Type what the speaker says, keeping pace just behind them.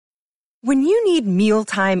When you need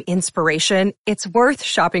mealtime inspiration, it's worth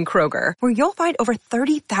shopping Kroger, where you'll find over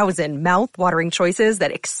 30,000 mouth-watering choices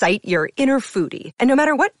that excite your inner foodie. And no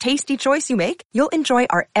matter what tasty choice you make, you'll enjoy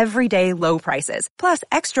our everyday low prices, plus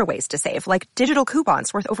extra ways to save, like digital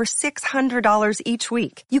coupons worth over $600 each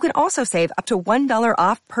week. You can also save up to $1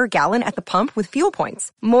 off per gallon at the pump with fuel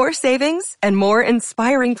points. More savings and more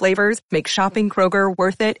inspiring flavors make shopping Kroger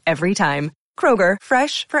worth it every time. Kroger,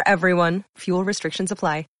 fresh for everyone. Fuel restrictions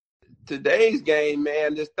apply. Today's game,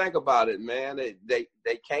 man, just think about it, man. They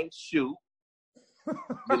can't shoot.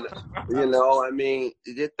 I mean,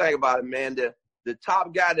 just think about it, man. The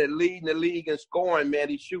top guy that leading the league in scoring, man,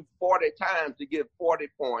 he shoot 40 times to get 40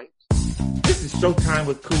 points. This is Showtime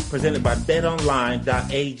with Coop, presented by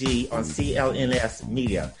BetOnline.ag on CLNS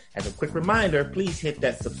Media. As a quick reminder, please hit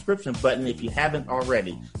that subscription button if you haven't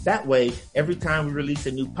already. That way, every time we release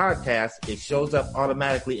a new podcast, it shows up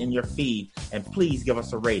automatically in your feed. And please give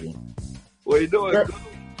us a rating. What are you doing?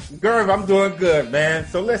 Gerv, I'm doing good, man.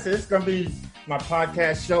 So listen, it's going to be my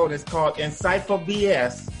podcast show, and it's called Insightful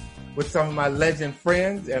BS with some of my legend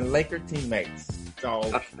friends and Laker teammates.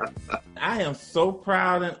 So I am so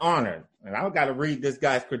proud and honored. And I've got to read this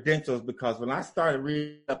guy's credentials, because when I started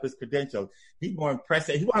reading up his credentials, he's more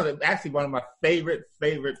impressive. He's actually one of my favorite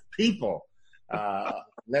people,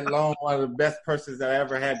 let alone one of the best persons that I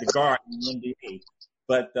ever had to guard in the NBA.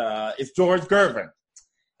 But it's George Gervin.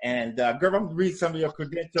 And Gervin, I'm going to read some of your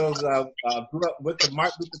credentials. Grew up with the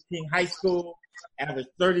Martin Luther King High School, averaged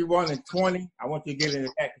 31 and 20. I want you to get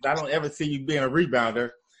into that, because I don't ever see you being a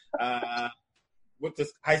rebounder. With the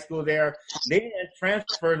high school there. Then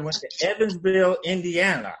transferred and went to Evansville,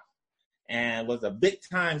 Indiana, and was a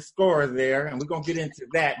big-time scorer there. And we're going to get into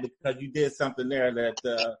that, because you did something there that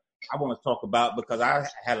I want to talk about, because I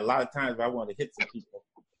had a lot of times where I wanted to hit some people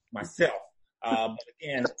myself. But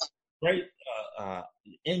again, great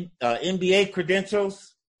NBA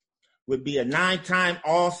credentials. Would be a 9-time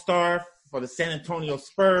All-Star for the San Antonio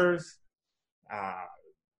Spurs,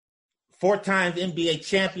 4 times NBA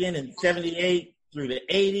champion in 78 through the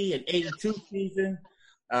 80 and 82 season.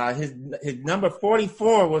 His number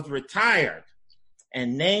 44 was retired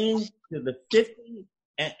and named to the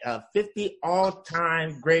 50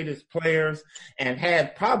 all-time greatest players, and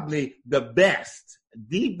had probably the best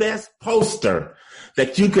poster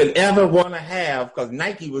that you could ever want to have, because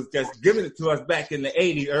Nike was just giving it to us back in the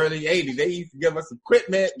 80s, early 80s. They used to give us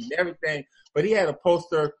equipment and everything, but he had a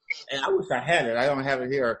poster, and I wish I had it. I don't have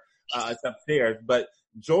it here. It's upstairs. But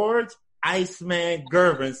George Iceman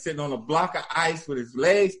Gervin sitting on a block of ice with his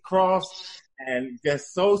legs crossed and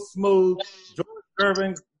just so smooth. George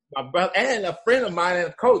Gervin, my brother, and a friend of mine and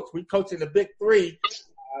a coach. We coach in the Big Three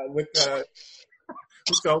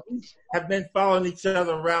so we have been following each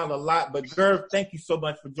other around a lot. But Gerv, thank you so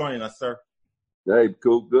much for joining us, sir. Hey,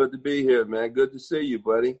 Coop, good to be here, man. Good to see you,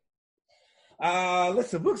 buddy.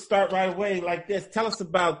 Listen, we'll start right away like this. Tell us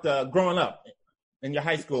about growing up in your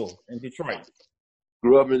high school in Detroit.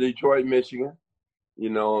 Grew up in Detroit, Michigan.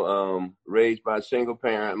 Raised by a single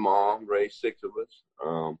parent mom, raised 6 of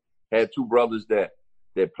us. Had 2 brothers that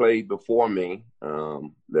played before me,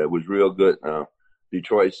 that was real good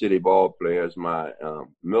Detroit City ball players. My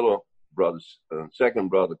middle brother's second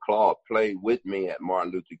brother, Claude, played with me at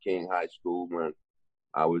Martin Luther King High School when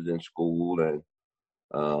I was in school, and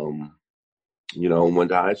went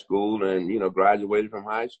to high school and graduated from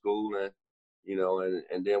high school, and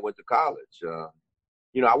and then went to college.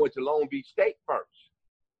 I went to Long Beach State first.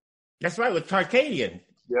 That's right, with Tarkanian.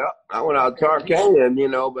 Yeah, I went out to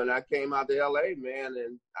Tarkanian, but I came out to L.A., man,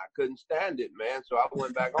 and I couldn't stand it, man, so I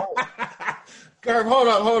went back home. Gerv,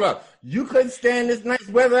 hold up. You couldn't stand this nice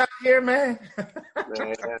weather out here, man? Man,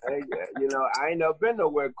 I ain't never been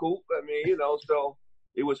nowhere, Coop. I mean, so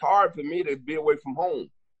it was hard for me to be away from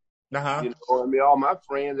home. Uh-huh. All my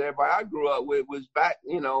friends, everybody I grew up with was back,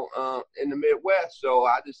 in the Midwest. So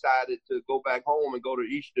I decided to go back home and go to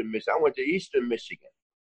Eastern Michigan. I went to Eastern Michigan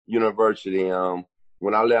University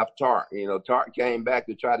when I left Tark. Tark came back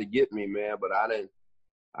to try to get me, man, but I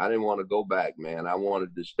didn't want to go back, man. I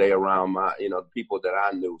wanted to stay around my, the people that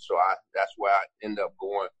I knew. So that's where I ended up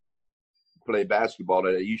going to play basketball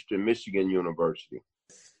at Eastern Michigan University.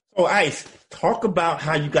 So, Ice, talk about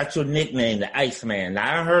how you got your nickname, the Iceman.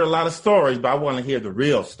 Now, I heard a lot of stories, but I want to hear the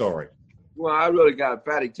real story. Well, I really got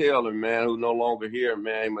Patty Taylor, man, who's no longer here,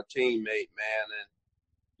 man, my teammate, man.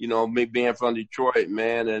 And, me being from Detroit,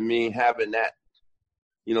 man, and me having that,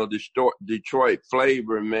 Detroit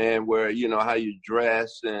flavor, man, where, how you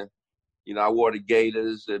dress. And, I wore the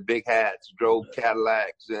Gators, the big hats, drove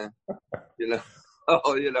Cadillacs, and, So,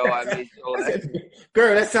 I mean, so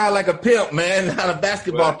girl, that sounds like a pimp, man, not a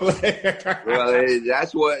basketball player. Well,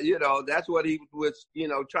 that's what he was,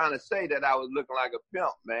 trying to say, that I was looking like a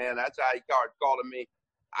pimp, man. That's how he started calling me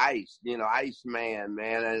Ice, Iceman,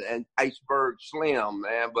 man, and Iceberg Slim,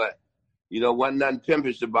 man. But, wasn't nothing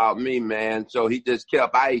pimpish about me, man. So he just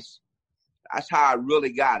kept Ice. That's how I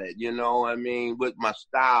really got it, I mean, with my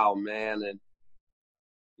style, man. And,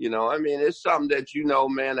 I mean, it's something that,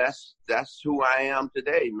 man, that's who I am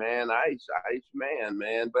today, man. Iceman,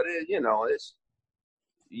 man. But, it's,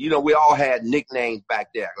 we all had nicknames back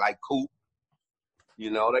there, like Coop.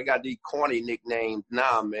 They got these corny nicknames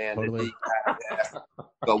now, man. Totally.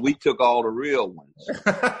 But we took all the real ones.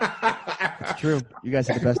 It's true. You guys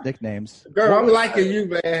have the best nicknames. Girl, I'm liking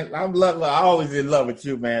you, man. I always in love with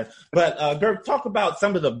you, man. But, girl, talk about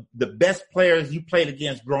some of the best players you played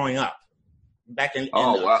against growing up, back in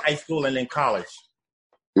high school and in college.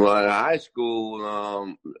 Well, in high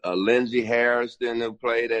school, Lindsey Harrison, who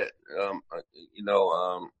played at,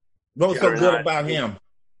 what was so good about him?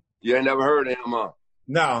 You ain't never heard of him, huh?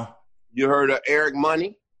 No. You heard of Eric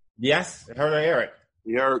Money? Yes, I heard of Eric.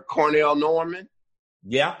 You heard Cornell Norman?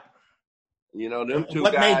 Yeah. Them two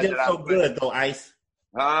what guys. What made them so good, though, Ice?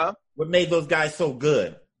 Huh? What made those guys so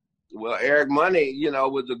good? Well, Eric Money,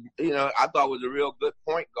 I thought was a real good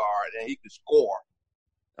point guard, and he could score.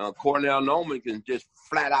 Cornell Norman can just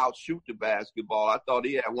flat out shoot the basketball. I thought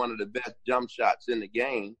he had one of the best jump shots in the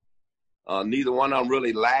game. Neither one of them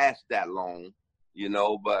really last that long,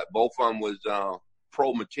 but both of them was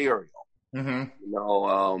pro material.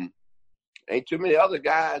 Mm-hmm. Ain't too many other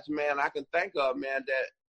guys, man, I can think of, man, that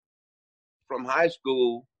from high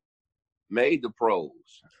school made the pros.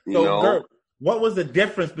 Girl, what was the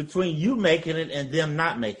difference between you making it and them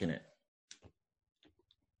not making it?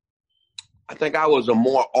 I think I was a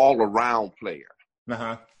more all-around player.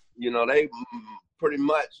 Uh-huh. They pretty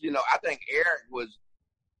much, I think Eric was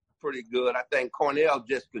pretty good. I think Cornell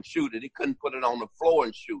just could shoot it. He couldn't put it on the floor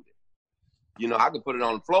and shoot it. I could put it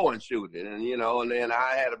on the floor and shoot it. And, and then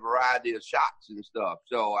I had a variety of shots and stuff.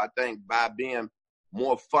 So I think by being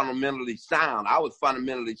more fundamentally sound, I was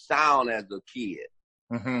fundamentally sound as a kid.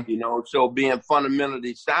 Mm-hmm. So being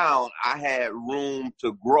fundamentally sound, I had room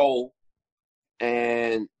to grow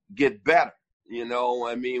and get better.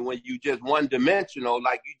 I mean, when you just one-dimensional,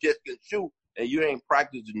 like you just can shoot and you ain't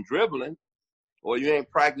practicing dribbling or you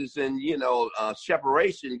ain't practicing,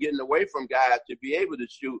 separation, getting away from guys to be able to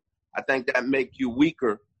shoot, I think that make you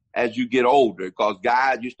weaker as you get older because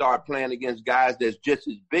you start playing against guys that's just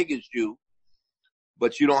as big as you,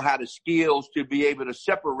 but you don't have the skills to be able to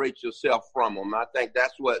separate yourself from them. I think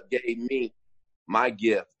that's what gave me my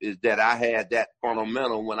gift is that I had that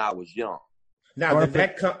fundamental when I was young. Now,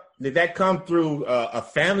 did that come through a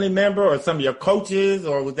family member or some of your coaches,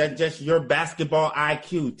 or was that just your basketball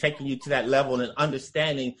IQ taking you to that level and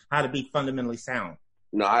understanding how to be fundamentally sound?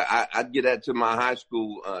 No, I'd get that to my high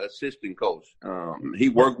school assistant coach. He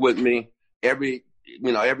worked with me every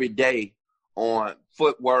day on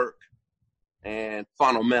footwork and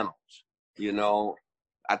fundamentals.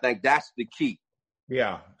 I think that's the key.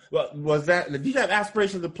 Yeah. Well, did you have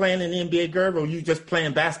aspirations of playing in the NBA, Gervin, or were you just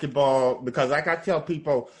playing basketball? Because like I tell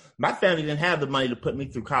people, my family didn't have the money to put me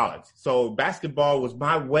through college. So basketball was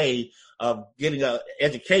my way of getting an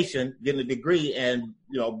education, getting a degree, and,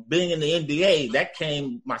 being in the NBA, that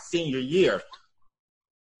came my senior year.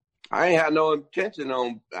 I ain't had no intention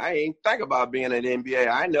I ain't think about being in the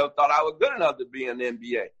NBA. I never thought I was good enough to be in the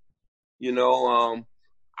NBA.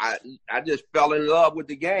 I just fell in love with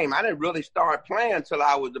the game. I didn't really start playing until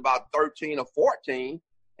I was about 13 or 14,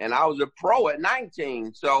 and I was a pro at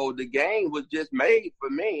 19. So the game was just made for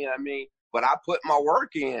me. I mean, but I put my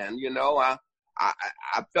work in,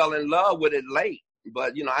 I fell in love with it late.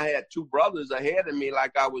 But, I had two brothers ahead of me,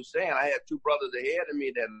 like I was saying. I had two brothers ahead of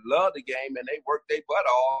me that loved the game, and they worked their butt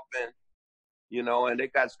off, and, and they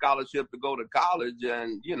got scholarship to go to college.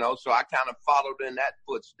 And, so I kind of followed in that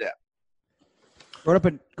footstep.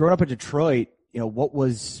 Growing up in Detroit, what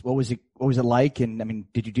was it like? And I mean,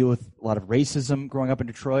 did you deal with a lot of racism growing up in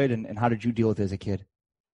Detroit? And how did you deal with it as a kid?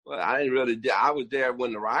 Well, I didn't really. I was there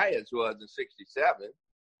when the riots was in '67.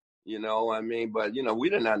 But we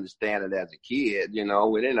didn't understand it as a kid.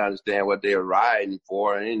 We didn't understand what they were rioting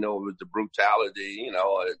for, and it was the brutality.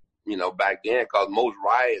 Back then, because most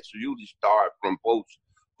riots usually start from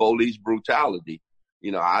police brutality.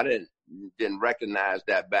 I didn't recognize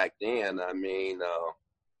that back then. I mean,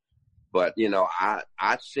 but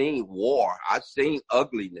I seen war. I seen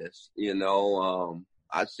ugliness.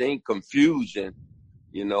 I seen confusion.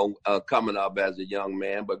 Coming up as a young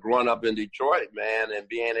man, but growing up in Detroit, man, and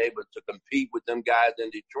being able to compete with them guys in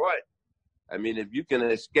Detroit, I mean, if you can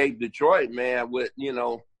escape Detroit, man, with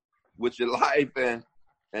with your life and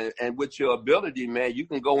with your ability, man, you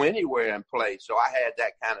can go anywhere and play. So I had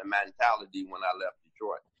that kind of mentality when I left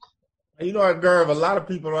Detroit. You know what, Gerv, a lot of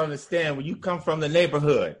people don't understand when you come from the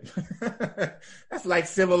neighborhood. That's like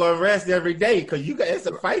civil unrest every day because it's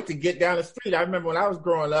a fight to get down the street. I remember when I was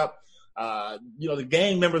growing up, the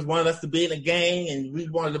gang members wanted us to be in a gang and we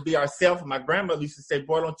wanted to be ourselves. My grandmother used to say,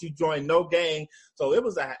 boy, don't you join no gang. So it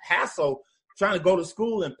was a hassle trying to go to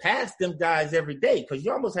school and pass them guys every day because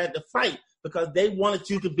you almost had to fight because they wanted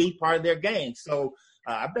you to be part of their gang. So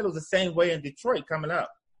I bet it was the same way in Detroit coming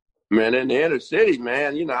up. Man, in the inner city,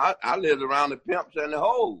 man, I lived around the pimps and the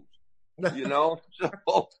hoes,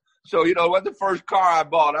 So you know what? The first car I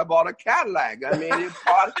bought a Cadillac. I mean, it's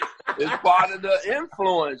part of the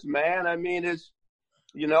influence, man. I mean, I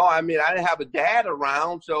didn't have a dad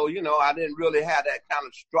around, so I didn't really have that kind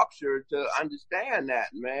of structure to understand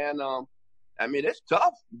that, man. I mean, it's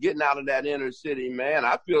tough getting out of that inner city, man.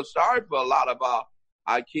 I feel sorry for a lot of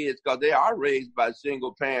our kids because they are raised by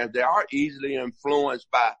single parents. They are easily influenced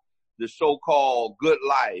by the so-called good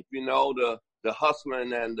life, the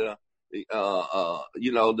hustling and the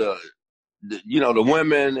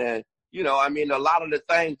women and, a lot of the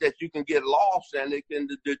things that you can get lost and it can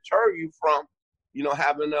deter you from,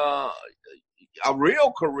 having a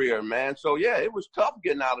real career, man. So, yeah, it was tough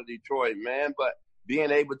getting out of Detroit, man, but being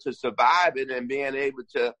able to survive it and being able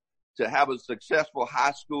to have a successful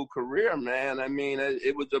high school career, man, I mean,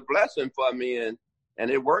 it was a blessing for me and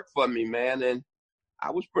it worked for me, man. And I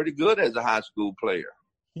was pretty good as a high school player.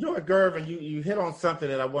 You know what, Gervin, you hit on something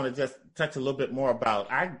that I want to just touch a little bit more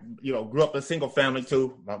about. I, grew up in a single family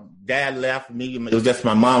too. My dad left me. It was just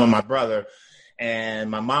my mom and my brother. And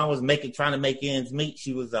my mom was trying to make ends meet.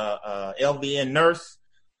 She was a LVN nurse,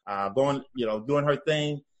 doing her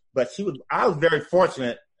thing. But I was very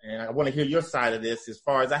fortunate, and I want to hear your side of this as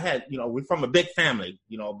far as I had, we're from a big family.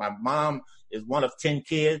 My mom is one of 10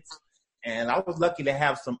 kids. And I was lucky to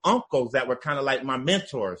have some uncles that were kind of like my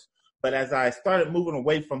mentors. But as I started moving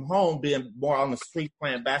away from home, being more on the street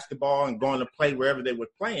playing basketball and going to play wherever they were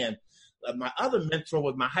playing, my other mentor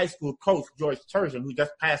was my high school coach, George Turgeon, who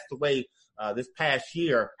just passed away this past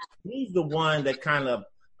year. He's the one that kind of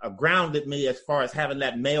grounded me as far as having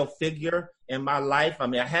that male figure in my life. I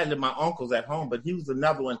mean, I had my uncles at home, but he was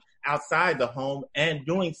another one outside the home and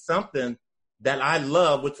doing something that I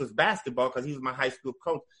love, which was basketball, because he was my high school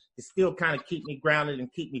coach. To still kind of keep me grounded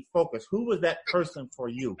and keep me focused. Who was that person for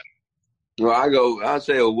you? Well, I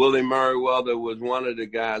say Willie Merriweather was one of the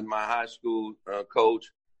guys, my high school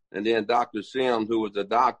coach, and then Dr. Sims, who was a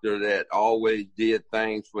doctor that always did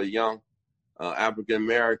things for young African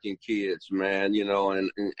American kids, man.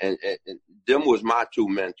 And them was my two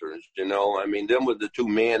mentors. I mean, them was the two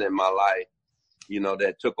men in my life,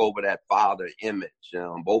 that took over that father image.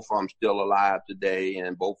 Both of them still alive today,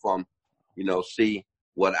 and both of them, see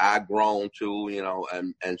what I grown to,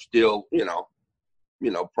 and still,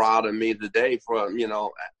 proud of me today for,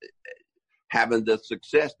 having the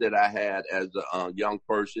success that I had as a young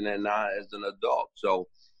person and now as an adult. So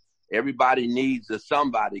everybody needs a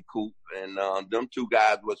somebody, Coop, and them two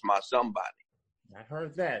guys was my somebody. I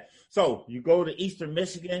heard that. So you go to Eastern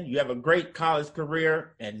Michigan, you have a great college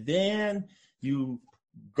career, and then you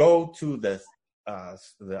go to the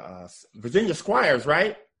Virginia Squires,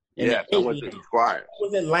 right? Yeah, I went to the Squires.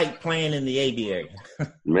 What was it like playing in the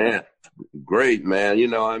ABA? Man, great, man.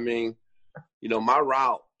 My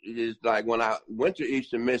route is like when I went to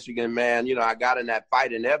Eastern Michigan, man, I got in that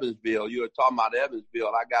fight in Evansville. You were talking about Evansville.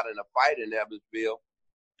 I got in a fight in Evansville,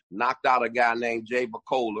 knocked out a guy named Jay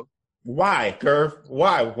Bacola. Why, Curve?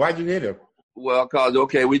 Why? Why'd you hit him? Well, because,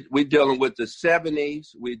 we dealing with the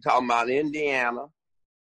 70s. We talking about Indiana,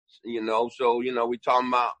 we talking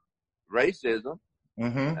about racism.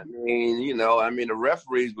 Mm-hmm. I mean, the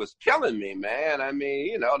referees was killing me, man. I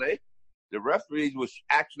mean, the referees was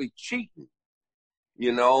actually cheating,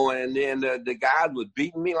 and then the guys was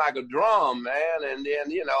beating me like a drum, man. And then,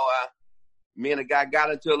 me and the guy got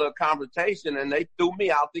into a little confrontation and they threw me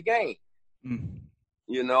out the game,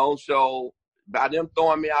 so by them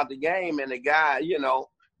throwing me out the game and the guy,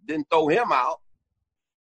 didn't throw him out.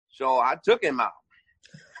 So I took him out.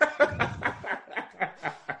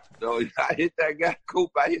 So I hit that guy,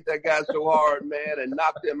 Coop. I hit that guy so hard, man, and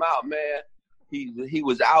knocked him out, man. He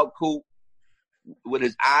was out, Coop, with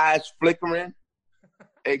his eyes flickering.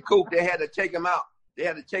 Hey, Coop, they had to take him out. They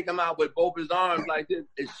had to take him out with both his arms like this.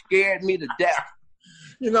 It scared me to death.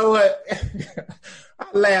 You know what? I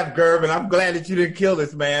laugh, Gervin. I'm glad that you didn't kill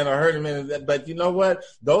this man or hurt him. But you know what?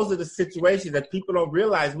 Those are the situations that people don't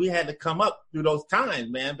realize we had to come up through those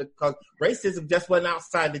times, man, because racism just wasn't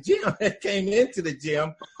outside the gym. It came into the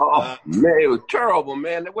gym. Man, it was terrible,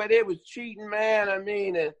 man. The way they was cheating, man. I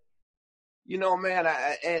mean, you know, man,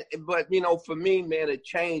 but, you know, for me, man, it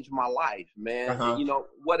changed my life, man. Uh-huh. You know,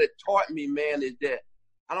 what it taught me, man, is that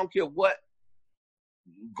I don't care what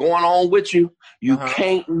going on with you, you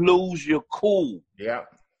can't lose your cool. Yeah.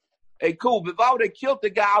 Hey, Coop, if I would have killed the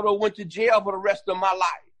guy, I would have went to jail for the rest of my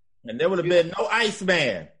life. And there would have been no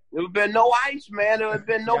Iceman. There would have been no Iceman. There would have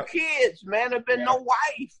been no kids, man. There would have been no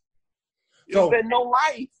wife. There would have been no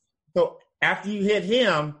life. So after you hit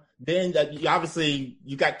him, then obviously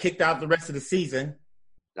you got kicked out the rest of the season.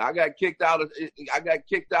 I got kicked out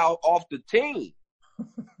off the team.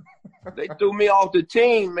 They threw me off the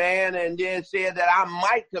team, man, and then said that I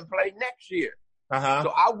might can play next year. So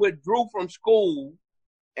I withdrew from school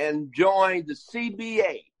and joined the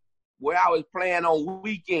CBA, where I was playing on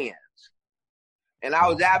weekends. And I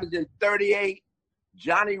was averaging 38.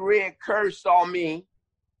 Johnny Red Kerr saw me,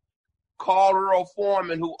 called Earl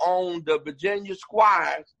Foreman, who owned the Virginia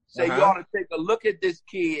Squires, said, you ought to take a look at this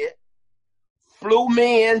kid. Flew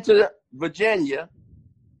me into Virginia,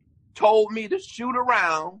 told me to shoot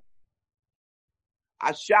around.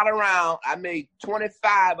 I shot around. I made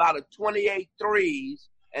 25 out of 28 threes,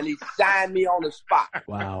 and he signed me on the spot.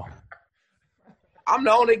 Wow. I'm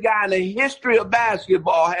the only guy in the history of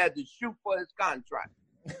basketball had to shoot for his contract.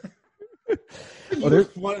 You're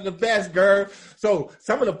one of the best, Gerv. So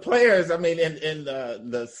some of the players, I mean, in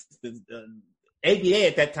the ABA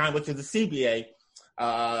at that time, which was the CBA,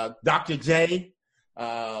 Dr. J,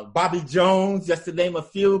 Bobby Jones, just to name a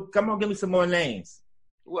few. Come on, give me some more names.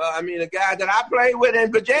 Well, I mean, the guy that I played with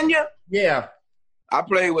in Virginia. Yeah. I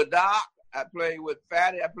played with Doc. I played with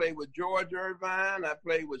Fatty. I played with George Gervin. I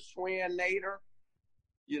played with Swin Nader.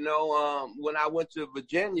 You know, when I went to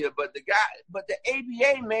Virginia. But the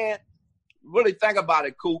ABA, man, really think about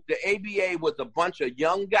it, Coop. The ABA was a bunch of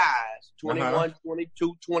young guys, 21,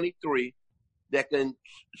 22, 23, that can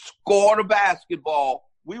score the basketball.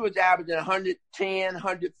 We was averaging 110,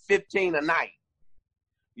 115 a night.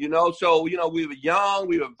 You know, so, you know, we were young,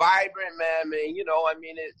 we were vibrant, man. I mean, you know,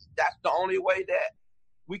 that's the only way that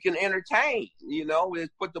we can entertain, you know, is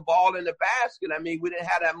put the ball in the basket. I mean, we didn't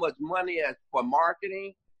have that much money for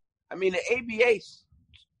marketing. I mean, the ABA,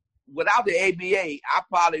 without the ABA, I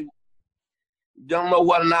probably don't know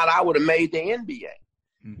whether or not I would have made the NBA.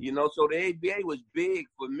 Mm-hmm. You know, so the ABA was big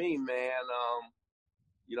for me, man.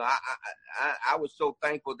 You know, I was so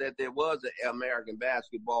thankful that there was an American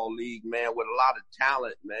Basketball League, man, with a lot of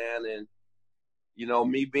talent, man. And, you know,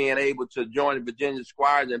 me being able to join the Virginia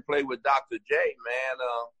Squires and play with Dr. J, man,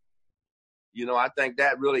 you know, I think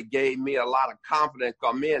that really gave me a lot of confidence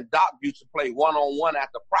because me and Doc used to play one-on-one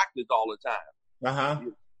after practice all the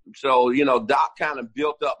time. So, you know, Doc kind of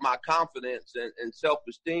built up my confidence and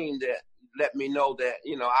self-esteem that let me know that,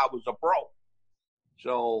 you know, I was a pro.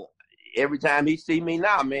 So every time he see me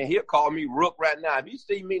now, man, he'll call me Rook right now. If he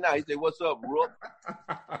see me now, he say, "What's up, Rook?"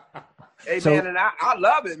 Hey, man, and I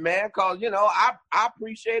love it, man, because, you know, I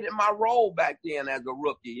appreciated my role back then as a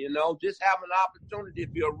rookie, you know, just having an opportunity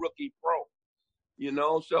to be a rookie pro, you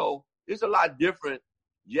know. So it's a lot different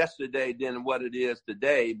yesterday than what it is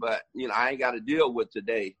today, but, you know, I ain't got to deal with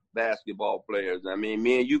today basketball players. I mean,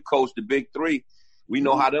 me and you coach the Big Three. We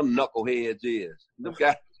know how them knuckleheads is. Them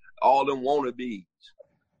guys, all them wannabes.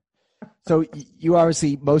 So you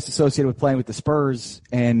obviously most associated with playing with the Spurs,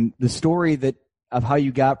 and the story of how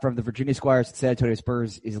you got from the Virginia Squires to San Antonio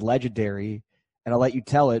Spurs is legendary, and I'll let you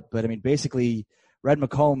tell it. But I mean, basically, Red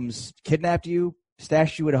McCombs kidnapped you,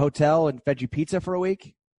 stashed you at a hotel, and fed you pizza for a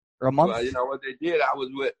week or a month. Well, you know what they did?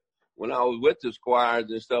 When I was with the Squires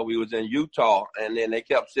and stuff, we was in Utah, and then they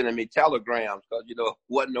kept sending me telegrams because, you know,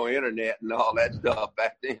 wasn't no internet and all that stuff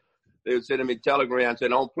back then. They were sending me telegrams saying,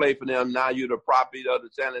 "Don't play for them. Now you're the property of the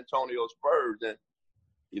San Antonio Spurs." And,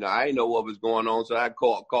 you know, I didn't know what was going on. So I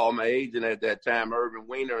called my agent at that time, Irvin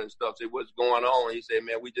Weiner and stuff, said, "What's going on?" He said,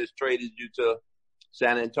 "Man, we just traded you to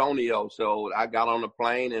San Antonio." So I got on the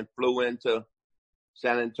plane and flew into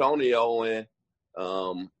San Antonio, and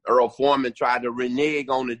Earl Foreman tried to renege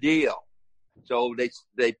on the deal. So they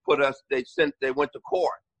went to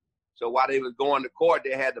court. So while they was going to court,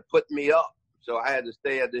 they had to put me up. So I had to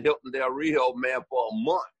stay at the Hilton Del Rio, man, for a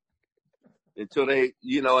month until they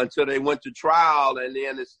went to trial, and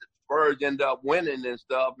then the Spurs ended up winning and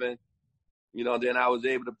stuff. And, you know, then I was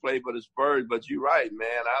able to play for the Spurs. But you're right, man.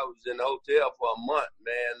 I was in the hotel for a month,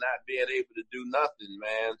 man, not being able to do nothing,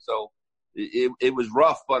 man. So it was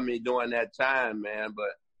rough for me during that time, man.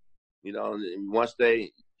 But, you know, once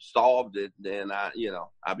they solved it, then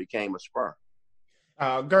I became a Spur.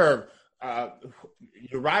 Gerv,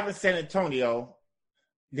 you arrived in San Antonio.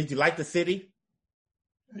 Did you like the city?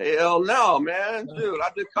 Hell no, man. Dude, I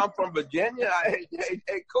just come from Virginia.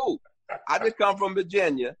 Hey, Coop. I just come from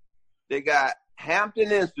Virginia. They got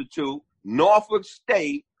Hampton Institute, Norfolk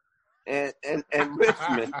State, and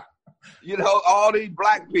Richmond. You know, all these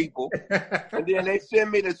black people. And then they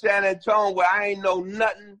send me to San Antonio where I ain't know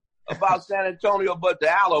nothing about San Antonio but the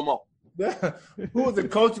Alamo. Who was the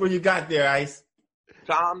coach when you got there, Ice?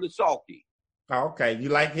 Tom the Sulky. Oh, okay. You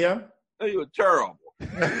like him? He was terrible.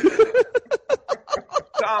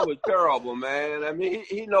 Tom was terrible, man. I mean,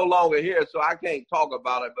 he no longer here, so I can't talk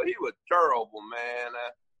about it, but he was terrible, man.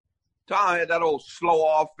 Tom had that old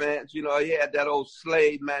slow offense. You know, he had that old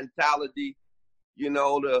slave mentality, you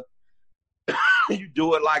know, you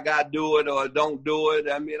do it like I do it or don't do it.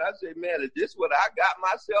 I mean, I said, man, is this what I got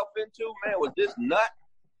myself into, man? Was this nut?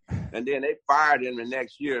 And then they fired him the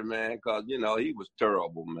next year, man, because, you know, he was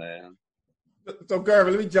terrible, man. So,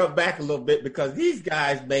 Gervin, let me jump back a little bit because these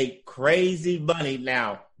guys make crazy money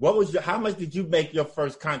now. How much did you make your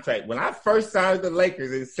first contract? When I first signed with the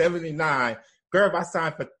Lakers in '79, Gerv, I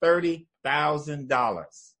signed for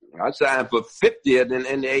 $30,000. I signed for $50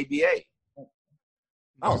 in the ABA.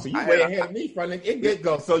 Oh, so you way ahead of me from the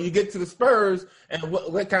get-go. So you get to the Spurs, and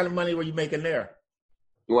what kind of money were you making there?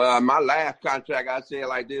 Well, my last contract, I said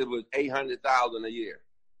like this, was $800,000 a year.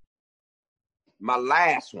 My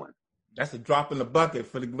last one. That's a drop in the bucket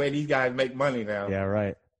for the way these guys make money now. Yeah,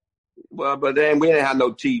 right. Well, but then we didn't have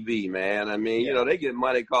no TV, man. I mean, you know, they get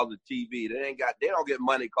money because of TV. They don't get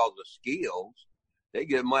money because of skills. They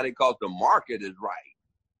get money because the market is right.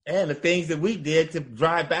 And the things that we did to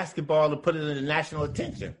drive basketball to put it in the national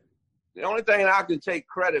attention. The only thing I can take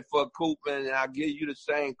credit for, Coop, and I'll give you the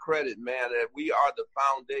same credit, man, that we are the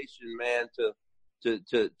foundation, man,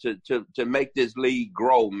 to make this league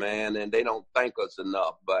grow, man, and they don't thank us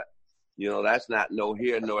enough. But, you know, that's not no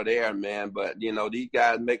here nor there, man. But, you know, these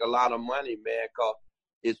guys make a lot of money, man,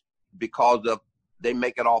 because they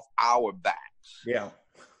make it off our backs. Yeah.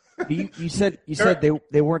 You said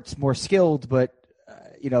they weren't more skilled, but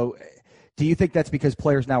you know, do you think that's because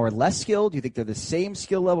players now are less skilled? Do you think they're the same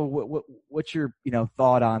skill level? What's your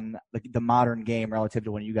thought on the modern game relative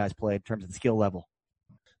to when you guys played in terms of the skill level?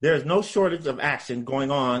 There is no shortage of action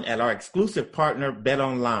going on at our exclusive partner,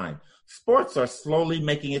 BetOnline. Sports are slowly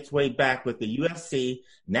making its way back with the UFC,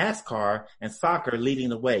 NASCAR, and soccer leading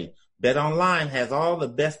the way. BetOnline has all the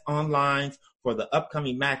best onlines for the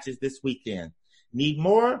upcoming matches this weekend. Need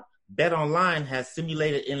more? BetOnline has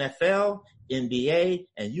simulated NFL, NBA,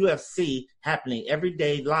 and UFC happening every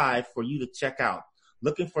day live for you to check out.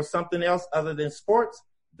 Looking for something else other than sports?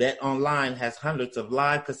 BetOnline has hundreds of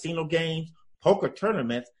live casino games, poker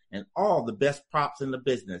tournaments, and all the best props in the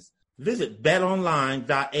business. Visit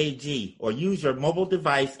betonline.ag or use your mobile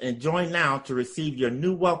device and join now to receive your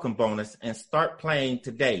new welcome bonus and start playing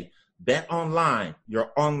today. BetOnline,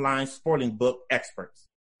 your online sporting book experts.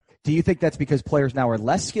 Do you think that's because players now are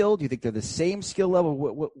less skilled? Do you think they're the same skill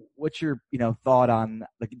level? What's your thought on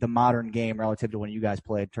the modern game relative to when you guys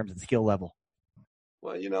played in terms of the skill level?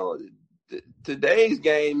 Well, today's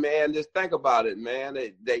game, man, just think about it, man.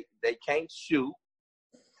 They can't shoot.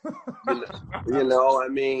 I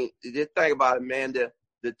mean, just think about it, man.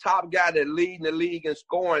 The top guy that leading the league in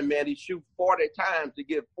scoring, man, he shoots 40 times to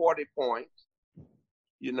get 40 points.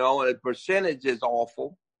 And the percentage is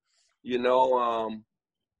awful.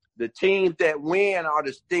 The teams that win are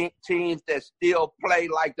the teams that still play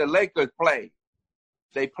like the Lakers play.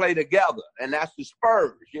 They play together, and that's the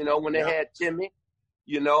Spurs, when they had Timmy.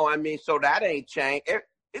 So that ain't changed.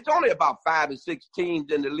 It's only about 5 or 6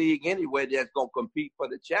 teams in the league anyway that's going to compete for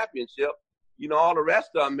the championship. All the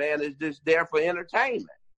rest of them, man, is just there for entertainment.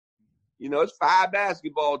 It's 5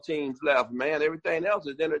 basketball teams left, man. Everything else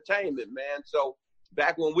is entertainment, man. So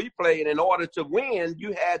back when we played, in order to win,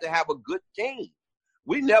 you had to have a good team.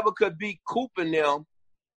 We never could beat Coop and them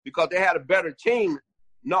because they had a better team.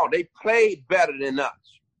 No, they played better than us.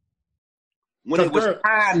 When it was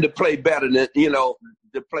time to play better than,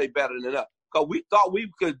 to play better than us. Because we thought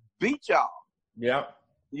we could beat y'all. Yeah.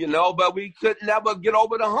 But we could never get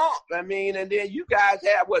over the hump. I mean, and then you guys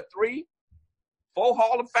had, 3, 4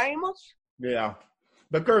 Hall of Famers? Yeah.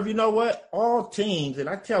 But, Gerv, you know what? All teams, and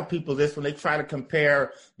I tell people this when they try to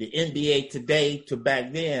compare the NBA today to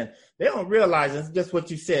back then, they don't realize it's just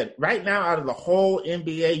what you said. Right now, out of the whole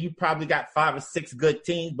NBA, you probably got 5 or 6 good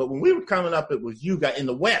teams. But when we were coming up, it was you guys in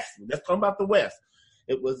the West. Let's talk about the West.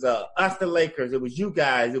 It was us, the Lakers. It was you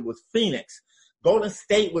guys. It was Phoenix. Golden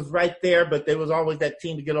State was right there, but there was always that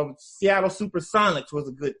team to get over. Seattle Supersonics was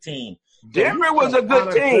a good team. Denver was a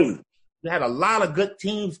good team. You had a lot of good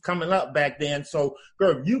teams coming up back then. So,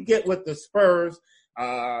 Gerv, you get with the Spurs.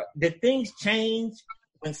 Did things change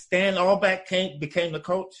when Stan Albeck became the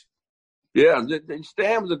coach? Yeah,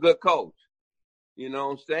 Stan was a good coach.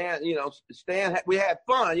 Stan, we had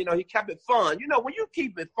fun. He kept it fun. When you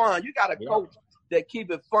keep it fun, you got a coach that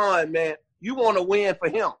keep it fun, man. You want to win for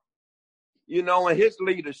him, and his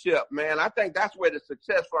leadership, man. I think that's where the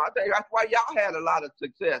success from. I think that's why y'all had a lot of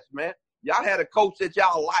success, man. Y'all had a coach that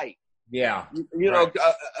y'all liked. Yeah. Right.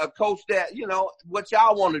 A coach that, what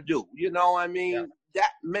y'all want to do. That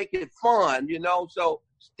make it fun, So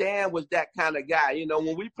Stan was that kind of guy.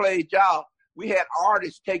 When we played y'all, we had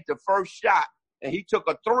artists take the first shot, and he took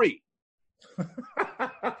a 3.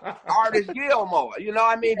 Artist Gilmore,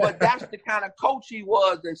 But that's the kind of coach he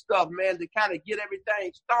was and stuff, man, to kind of get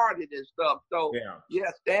everything started and stuff. So,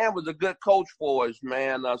 Stan was a good coach for us,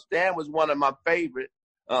 man. Stan was one of my favorite.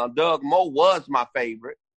 Doug Moe was my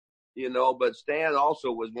favorite. But Stan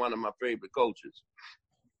also was one of my favorite coaches.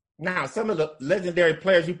 Now, some of the legendary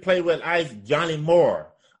players you played with, Johnny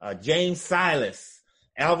Moore, James Silas,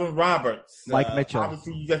 Alvin Roberts, Mike Mitchell.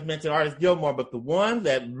 Obviously, you just mentioned Artis Gilmore, but the one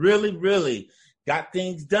that really, really got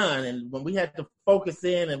things done, and when we had to focus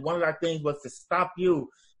in, and one of our things was to stop you,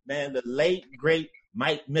 man, the late, great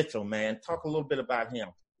Mike Mitchell, man. Talk a little bit about him.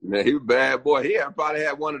 Man, he was a bad boy. He probably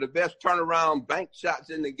had one of the best turnaround bank shots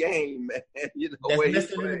in the game, man. That's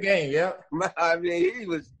missing in the game, yeah. I mean, he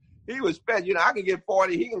was special. I can get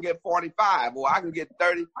 40, he can get 45, or I can get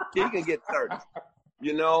 30, he can get 30.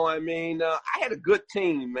 I had a good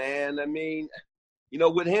team, man.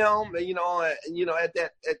 With him, at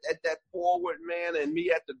that forward, man, and me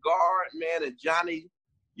at the guard, man, and Johnny.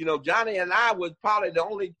 Johnny and I was probably the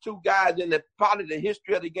only 2 guys in the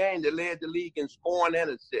history of the game that led the league in scoring and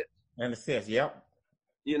assists. And assists, yep.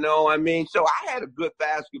 So I had a good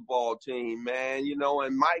basketball team, man,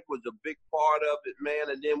 and Mike was a big part of it, man.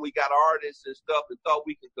 And then we got artists and stuff and thought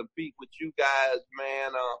we could compete with you guys,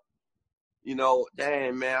 man.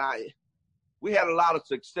 We had a lot of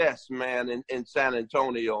success, man, in San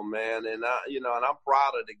Antonio, man. And, and I'm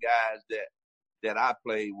proud of the guys that I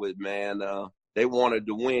played with, man. They wanted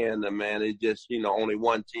to win, and man, it just, only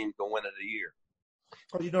one team can win it a year.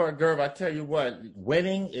 Well, you know what, Gerv, I tell you what,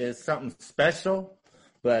 winning is something special,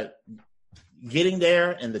 but getting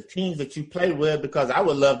there and the teams that you play with, because I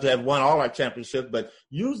would love to have won all our championships, but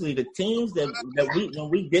usually the teams that when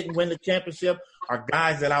we didn't win the championship are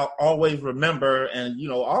guys that I'll always remember, and,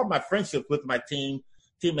 all my friendships with my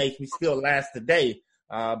teammates, we still last today.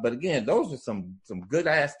 But again, those are some good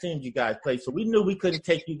ass teams you guys played. So we knew we couldn't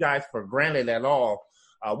take you guys for granted at all.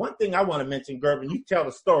 One thing I want to mention, Gervin, you tell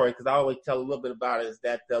the story because I always tell a little bit about it. Is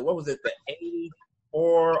that what was it, the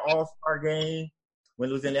 '84 All-Star game when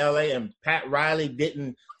it was in LA, and Pat Riley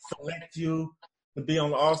didn't select you to be on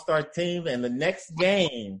the All-Star team, and the next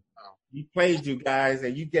game you played you guys,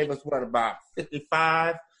 and you gave us about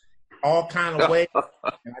 55, all kind of ways.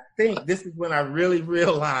 And I think this is when I really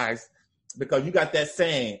realized. Because you got that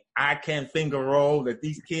saying, I can finger roll, that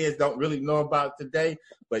these kids don't really know about today.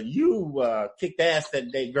 But you kicked ass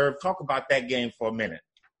that day, Gerv. Talk about that game for a minute.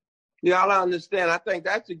 Yeah, I understand. I think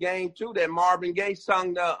that's the game, too, that Marvin Gaye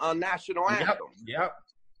sung the national anthem. Yep.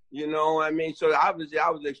 So obviously I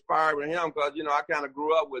was inspired with him because, I kind of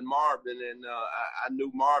grew up with Marvin, and I knew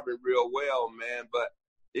Marvin real well, man. But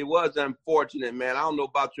it was unfortunate, man. I don't know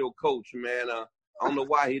about your coach, man. I don't know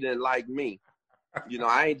why he didn't like me.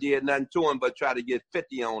 I ain't did nothing to him but try to get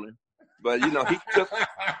 50 on him. But he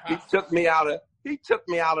took me out of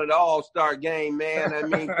the All-Star game, man.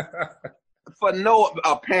 For no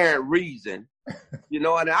apparent reason, and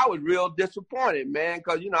I was real disappointed, man,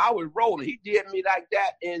 because I was rolling. He did me like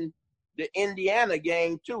that in the Indiana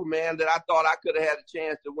game too, man. That I thought I could have had a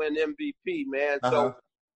chance to win MVP, man. So,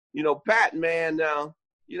 Pat, man,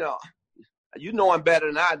 you know him better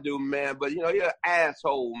than I do, man. But you're an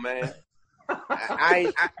asshole, man.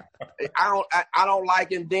 I don't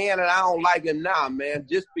like him then, and I don't like him now, man.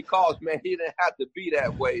 Just because, man, he didn't have to be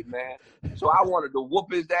that way, man. So I wanted to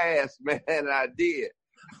whoop his ass, man, and I did.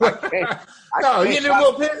 You didn't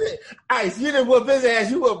whoop his ass. You didn't whoop his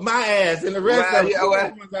ass. You whooped my ass, and the rest of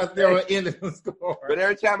the out there were in the score. But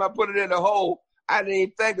every time I put it in the hole, I didn't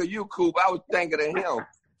even think of you, Coop. I was thinking of him.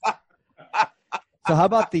 So how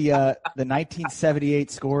about the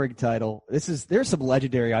 1978 scoring title? There's some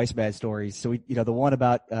legendary Iceman stories. So the one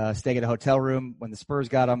about staying in a hotel room when the Spurs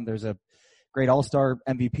got him. There's a great All-Star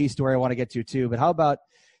MVP story I want to get to too. But how about,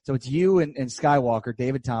 so it's you and Skywalker,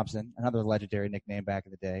 David Thompson, another legendary nickname back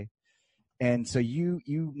in the day, And so you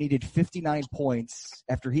needed 59 points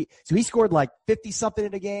after he scored like 50-something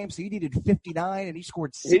in a game, so you needed 59, and he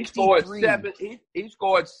scored 63. He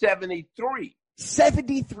scored 73.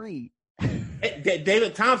 73.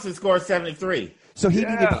 David Thompson scored 73. So he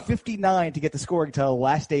needed 59 to get the scoring until the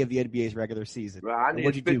last day of the NBA's regular season. Well, I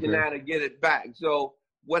needed 59 to get it back. So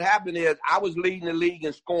what happened is I was leading the league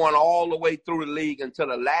and scoring all the way through the league until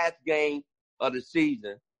the last game of the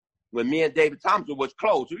season when me and David Thompson was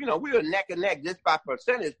close. You know, we were neck and neck just by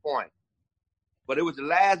percentage point. But it was the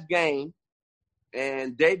last game,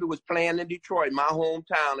 and David was playing in Detroit, my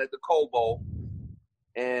hometown, at the Cobo.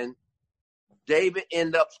 And David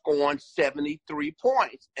ended up scoring 73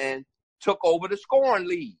 points and took over the scoring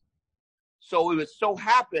lead. So it was so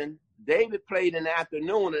happened, David played in the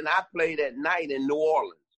afternoon and I played at night in New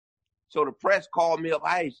Orleans. So the press called me up,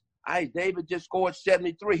 Ice, David just scored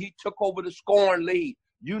 73. He took over the scoring lead.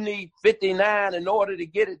 You need 59 in order to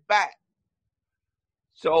get it back.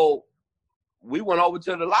 So we went over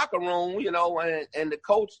to the locker room, you know, and the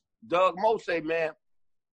coach, Doug Moe, said, man,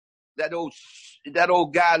 that old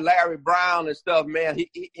guy, Larry Brown and stuff, man,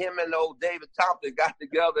 him and old David Thompson got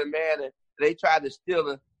together, man, and they tried to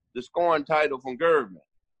steal the scoring title from Gervin.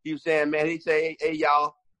 He was saying, man, he said, hey,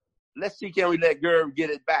 y'all, let's see, can we let Gervin get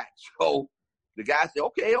it back? So the guy said,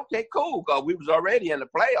 okay, cool, because we was already in the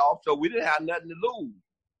playoffs, so we didn't have nothing to lose.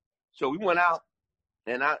 So we went out,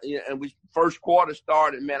 and we first quarter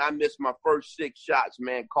started, man, I missed my first 6 shots,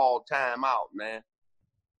 man, called timeout, man.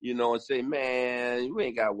 You know, and say, man, you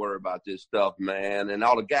ain't got to worry about this stuff, man. And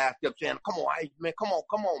all the guys kept saying, come on, Ice, man, come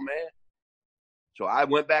on, man. So I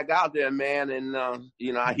went back out there, man, and,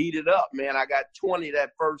 you know, I heated up, man. I got 20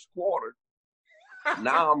 that first quarter.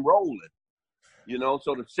 Now I'm rolling, you know.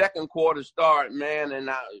 So the second quarter started, man, and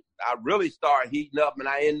I really started heating up, and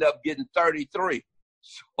I ended up getting 33.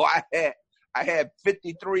 So I had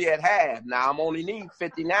 53 at half. Now I'm only needing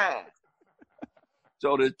 59.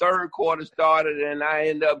 So the third quarter started, and I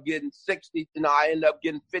ended up getting 60. I ended up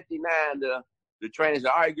getting 59. The trainer said,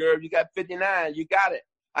 all right, girl, you got 59. You got it.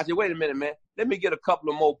 I said, wait a minute, man. Let me get a couple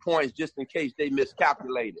of more points just in case they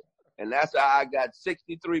miscalculated. And that's how I got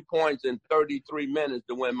 63 points in 33 minutes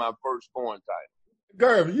to win my first scoring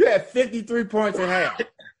title. Gervin, you had 53 points at half.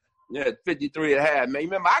 Yeah, 53 at half, man.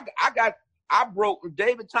 Remember,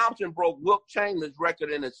 David Thompson broke Wilt Chamberlain's record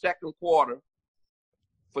in the second quarter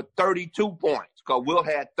for 32 points, because Will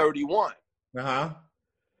had 31. 5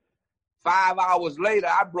 hours later,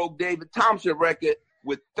 I broke David Thompson's record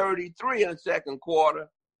with 33 in the second quarter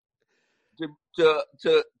to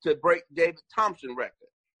break David Thompson's record.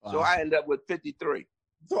 Wow. So I ended up with 53.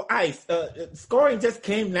 So, Ice, scoring just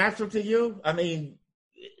came natural to you? I mean,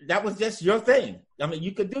 that was just your thing. I mean,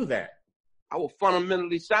 you could do that. I was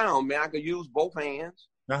fundamentally sound, man. I could use both hands.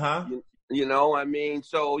 You know, I mean,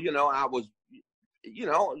 so, you know, I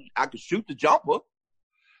could shoot the jumper.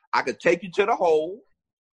 I could take you to the hole,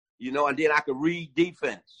 you know, and then I could read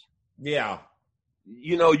defense. Yeah.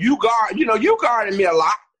 You know, you guarded me a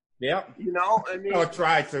lot. Yeah. You know, I mean. Or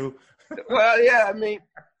try to. Well, yeah, I mean,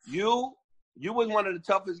 you was one of the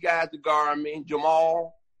toughest guys to guard me.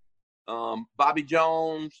 Jamal, Bobby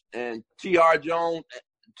Jones, and T.R.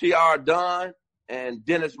 Dunn, and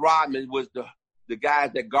Dennis Rodman was the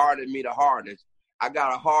guys that guarded me the hardest. I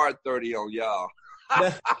got a hard 30 on y'all.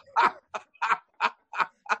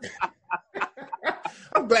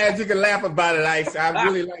 I'm glad you can laugh about it, Ice. I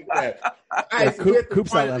really like that. Ice,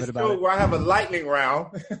 Coop's not laughing about it. Where I have a lightning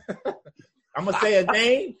round. I'm going to say a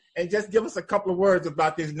name and just give us a couple of words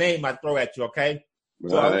about this name I throw at you, okay?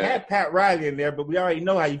 So I had Pat Riley in there, but we already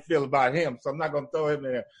know how you feel about him, so I'm not going to throw him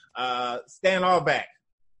in there. Stan Auerbach.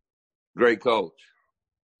 Great coach.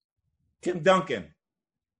 Tim Duncan.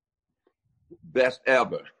 Best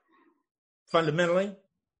ever. Fundamentally.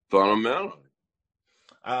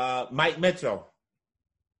 Mike Mitchell.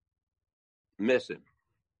 Miss him.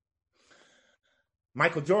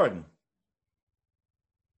 Michael Jordan.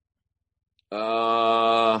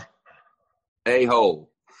 A-hole.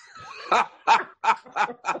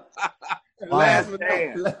 Last one.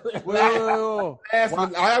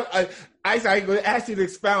 I'm going to ask you to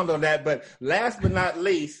expound on that, but last but not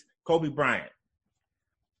least, Kobe Bryant.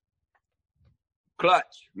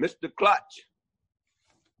 Clutch. Mr. Clutch.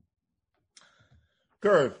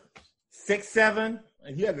 Gerv, 6'7",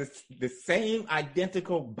 and you have the same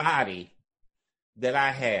identical body that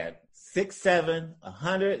I had. 6'7",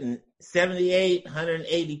 178,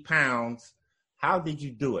 180 pounds. How did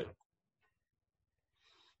you do it?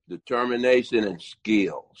 Determination and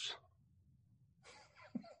skills.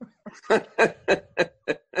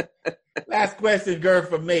 Last question, Gerv,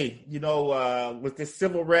 for me. You know, with this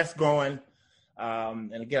civil unrest going,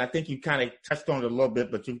 And again, I think you kind of touched on it a little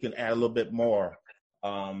bit, but you can add a little bit more.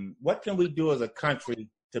 What can we do as a country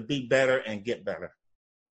to be better and get better?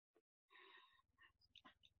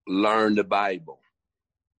 Learn the Bible.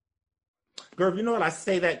 Gerv, you know what? I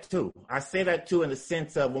say that too. I say that too in the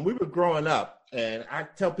sense of when we were growing up, and I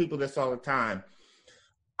tell people this all the time,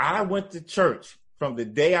 I went to church from the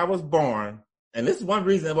day I was born, and this is one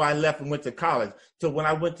reason why I left and went to college, to when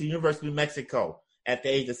I went to University of Mexico at the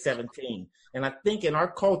age of 17. And I think in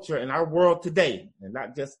our culture, in our world today, and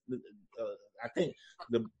not just, I think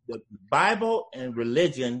the Bible and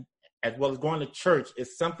religion, as well as going to church,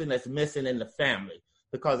 is something that's missing in the family.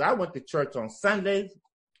 Because I went to church on Sundays,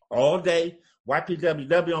 all day,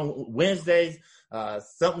 YPWW on Wednesdays,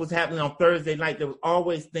 something was happening on Thursday night. There was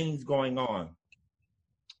always things going on.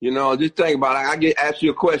 You know, just think about it. Ask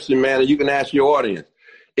you a question, man, and you can ask your audience.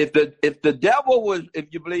 If the devil was, if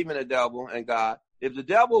you believe in the devil and God, if the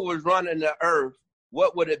devil was running the earth,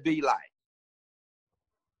 what would it be like?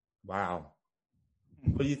 Wow.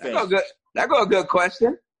 What do you think? That's a good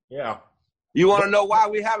question. Yeah. You want to know why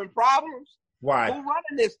we're having problems? Why? Who's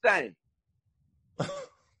running this thing?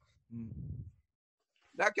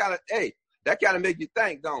 That kind of make you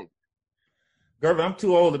think, don't it? Gervin, I'm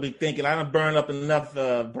too old to be thinking. I done burned up enough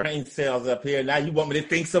brain cells up here. Now you want me to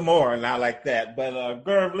think some more, not like that. But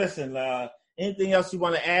Gerv, listen, anything else you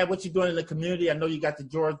want to add? What you doing in the community? I know you got the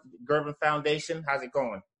George Gervin Foundation. How's it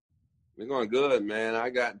going? We're going good, man. I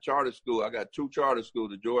got charter school. I got 2 charter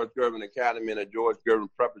schools, the George Gervin Academy and the George Gervin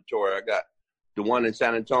Preparatory. I got the one in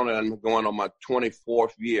San Antonio. I'm going on my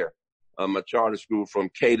 24th year of my charter school from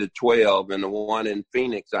K to 12. And the one in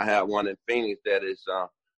Phoenix, I have one in Phoenix that is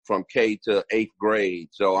from K to 8th grade.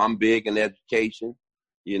 So I'm big in education.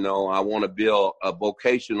 You know, I want to build a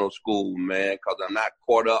vocational school, man, because I'm not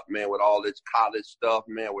caught up, man, with all this college stuff,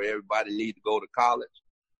 man, where everybody needs to go to college.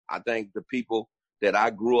 I think the people that I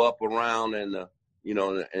grew up around and,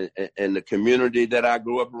 and the community that I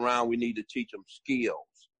grew up around, we need to teach them skills.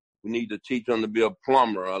 We need to teach them to be a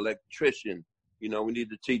plumber, an electrician. You know, we need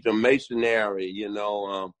to teach them masonry.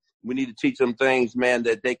 We need to teach them things, man,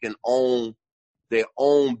 that they can own their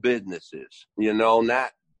own businesses,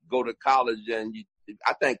 not go to college. And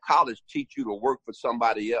I think college teach you to work for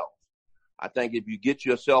somebody else. I think if you get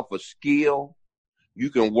yourself a skill, you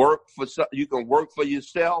can work for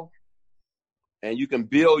yourself and you can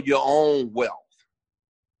build your own wealth.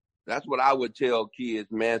 That's what I would tell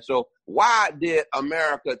kids, man. So why did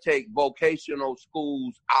America take vocational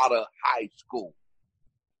schools out of high school?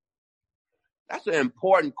 That's an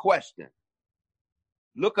important question.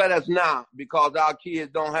 Look at us now, because our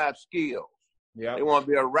kids don't have skills. Yep. They want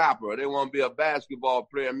to be a rapper. They want to be a basketball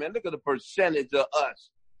player. Man, look at the percentage of us,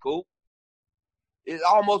 Coop. It's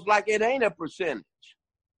almost like it ain't a percentage.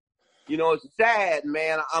 It's sad,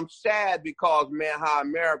 man. I'm sad because, man, how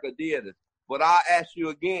America did it. But I'll ask you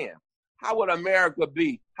again, how would America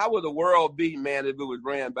be? How would the world be, man, if it was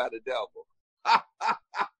ran by the devil?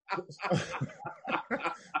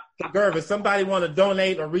 Gerv, if somebody want to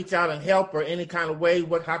donate or reach out and help or any kind of way,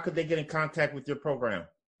 how could they get in contact with your program?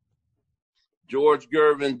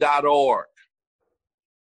 GeorgeGervin.org.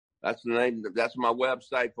 That's the name. That's my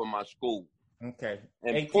website for my school. Okay.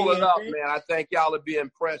 And pull it up, man. I think y'all would be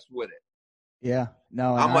impressed with it. Yeah.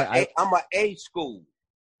 No, I'm a A school.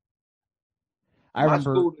 My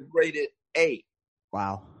school is rated A.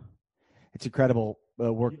 Wow. It's incredible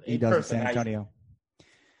work he does in San Antonio.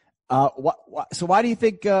 So why do you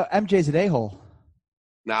think MJ's an a-hole?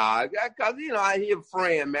 Nah, because, he's a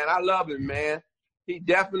friend, man. I love him, man. He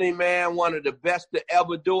definitely, man, one of the best to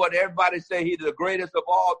ever do it. Everybody say he's the greatest of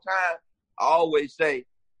all time. I always say,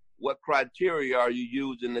 what criteria are you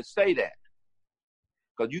using to say that?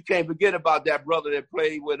 Because you can't forget about that brother that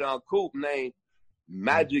played with Coop named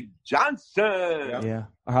Magic Johnson. Yeah.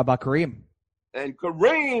 Or how about Kareem? And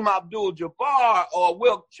Kareem Abdul-Jabbar or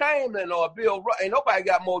Wilt Chamberlain or Bill Russell. Ain't nobody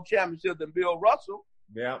got more championships than Bill Russell.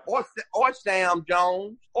 Yeah. Or Sam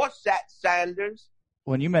Jones or Sat Sanders.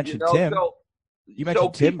 When you mentioned Tim,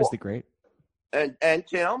 Tim is the great. And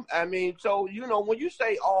Tim, I mean, so, when you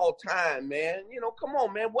say all time, man, come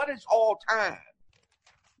on, man, what is all time?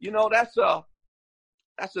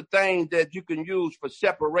 That's a thing that you can use for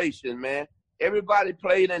separation, man. Everybody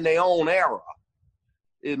played in their own era.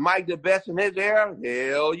 Is Mike the best in his era?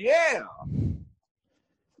 Hell yeah.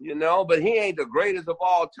 But he ain't the greatest of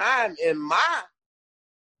all time in my,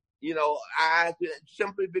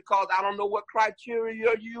 simply because I don't know what criteria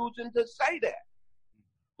you're using to say that.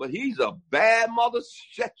 But he's a bad mother.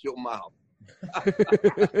 Shut your mouth.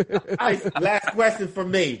 Last question for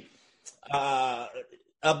me.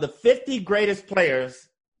 Of the 50 greatest players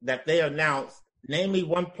that they announced Name me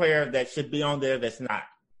one player that should be on there that's not.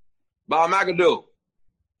 Bob McAdoo.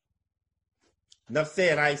 Enough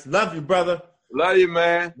said, Ice. Love you, brother. Love you,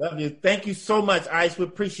 man. Love you. Thank you so much, Ice. We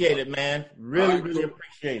appreciate it, man. Really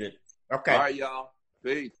appreciate it. Okay. All right, y'all.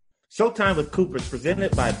 Peace. Showtime with Coop is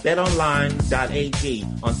presented by betonline.ag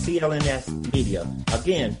on CLNS Media.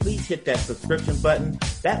 Again, please hit that subscription button.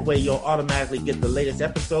 That way you'll automatically get the latest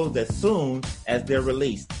episodes as soon as they're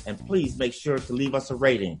released. And please make sure to leave us a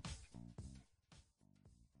rating.